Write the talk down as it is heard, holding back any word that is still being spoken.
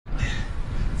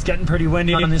It's getting pretty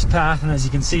windy on this path, and as you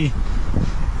can see,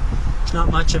 there's not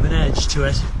much of an edge to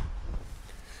it.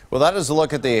 Well, that is a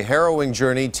look at the harrowing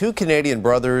journey two Canadian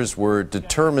brothers were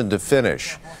determined to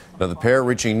finish. Now, the pair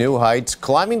reaching new heights,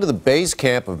 climbing to the base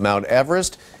camp of Mount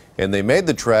Everest, and they made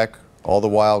the trek, all the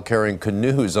while carrying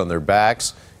canoes on their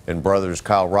backs. And brothers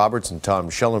Kyle Roberts and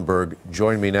Tom Schellenberg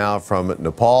join me now from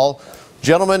Nepal.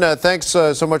 Gentlemen, thanks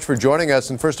so much for joining us.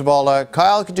 And first of all,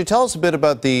 Kyle, could you tell us a bit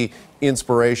about the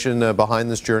inspiration behind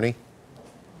this journey?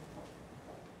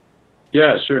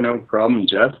 Yeah, sure, no problem,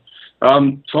 Jeff.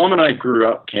 Tom and I grew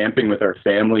up camping with our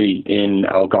family in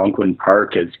Algonquin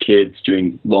Park as kids,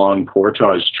 doing long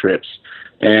portage trips.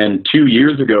 And 2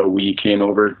 years ago, we came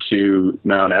over to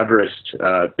Mount Everest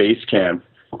base camp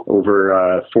over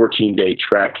a 14-day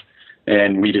trek.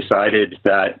 And we decided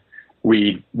that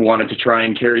we wanted to try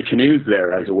and carry canoes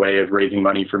there as a way of raising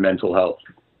money for mental health.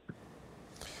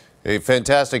 A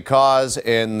fantastic cause,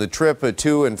 and the trip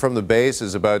to and from the base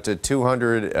is about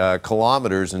 200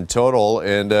 kilometers in total.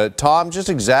 And Tom, just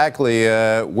exactly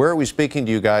where are we speaking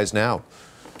to you guys now?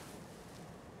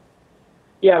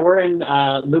 Yeah, we're in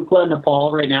Lukla,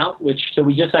 Nepal right now, so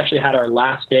we just actually had our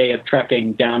last day of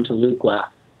trekking down to Lukla.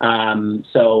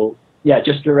 So yeah,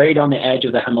 just right on the edge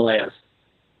of the Himalayas.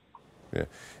 Yeah.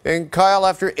 And Kyle,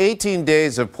 after 18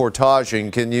 days of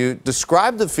portaging, can you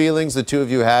describe the feelings the two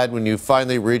of you had when you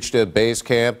finally reached a base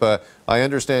camp? I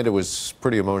understand it was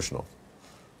pretty emotional.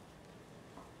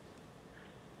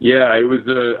 Yeah, it was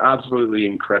an absolutely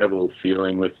incredible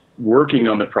feeling, with working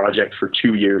on the project for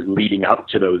 2 years leading up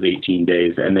to those 18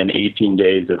 days, and then 18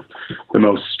 days of the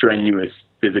most strenuous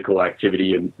physical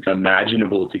activity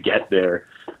imaginable to get there.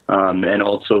 And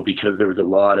also because there was a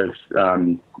lot of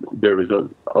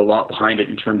a lot behind it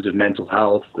in terms of mental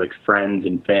health, like friends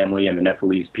and family and the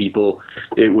Nepalese people.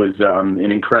 It was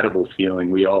an incredible feeling.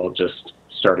 We all just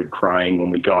started crying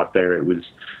when we got there. It was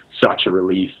such a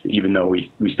relief, even though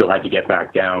we still had to get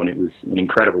back down. It was an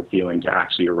incredible feeling to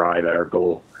actually arrive at our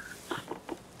goal.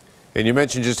 And you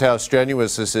mentioned just how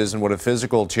strenuous this is and what a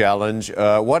physical challenge.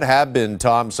 What have been,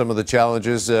 Tom, some of the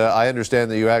challenges? I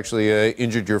understand that you actually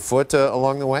injured your foot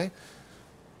along the way?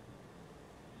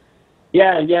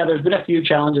 Yeah, there's been a few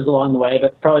challenges along the way,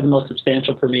 but probably the most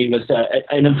substantial for me was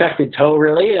an infected toe,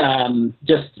 really.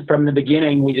 Just from the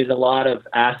beginning, we did a lot of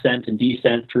ascent and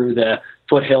descent through the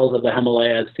foothills of the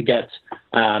Himalayas to get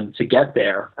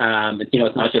there.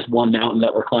 It's not just one mountain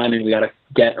that we're climbing. We got to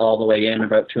get all the way in,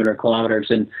 about 200 kilometers.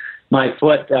 And my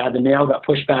foot, the nail got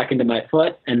pushed back into my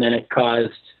foot, and then it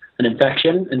caused an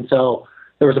infection. And so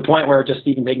there was a point where just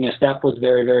even taking a step was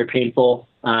very, very painful.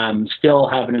 Still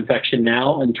have an infection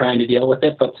now and trying to deal with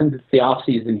it. But since it's the off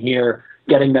season here,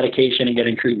 getting medication and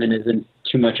getting treatment isn't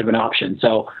too much of an option.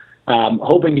 So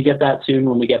hoping to get that soon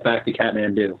when we get back to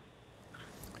Kathmandu.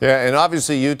 Yeah, and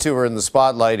obviously you two are in the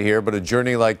spotlight here, but a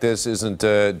journey like this isn't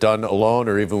done alone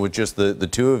or even with just the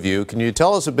two of you. Can you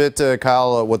tell us a bit,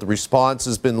 Kyle, what the response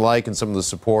has been like and some of the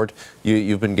support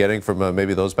you've been getting from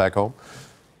maybe those back home?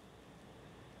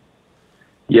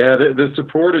 Yeah, the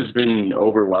support has been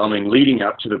overwhelming. Leading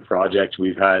up to the project,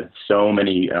 we've had so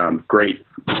many great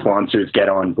sponsors get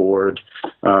on board.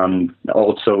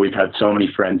 Also, we've had so many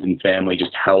friends and family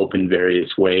just help in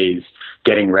various ways,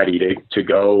 getting ready to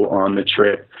go on the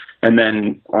trip. And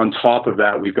then on top of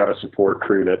that, we've got a support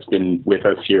crew that's been with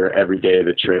us here every day of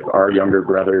the trip. Our younger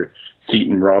brother,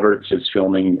 Seton Roberts, is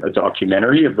filming a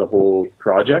documentary of the whole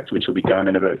project, which will be done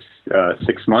in about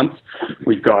 6 months.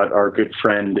 We've got our good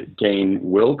friend Dane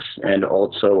Wilkes, and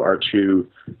also our two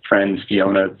friends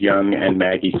Fiona Young and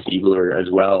Maggie Siebler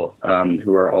as well,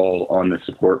 who are all on the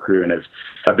support crew and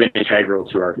have been integral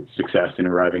to our success in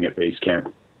arriving at base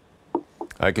camp.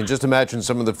 I can just imagine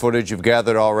some of the footage you've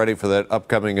gathered already for that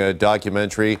upcoming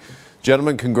documentary.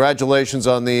 Gentlemen, congratulations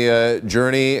on the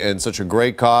journey and such a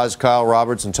great cause. Kyle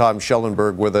Roberts and Tom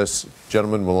Schellenberg with us.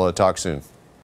 Gentlemen, we'll talk soon.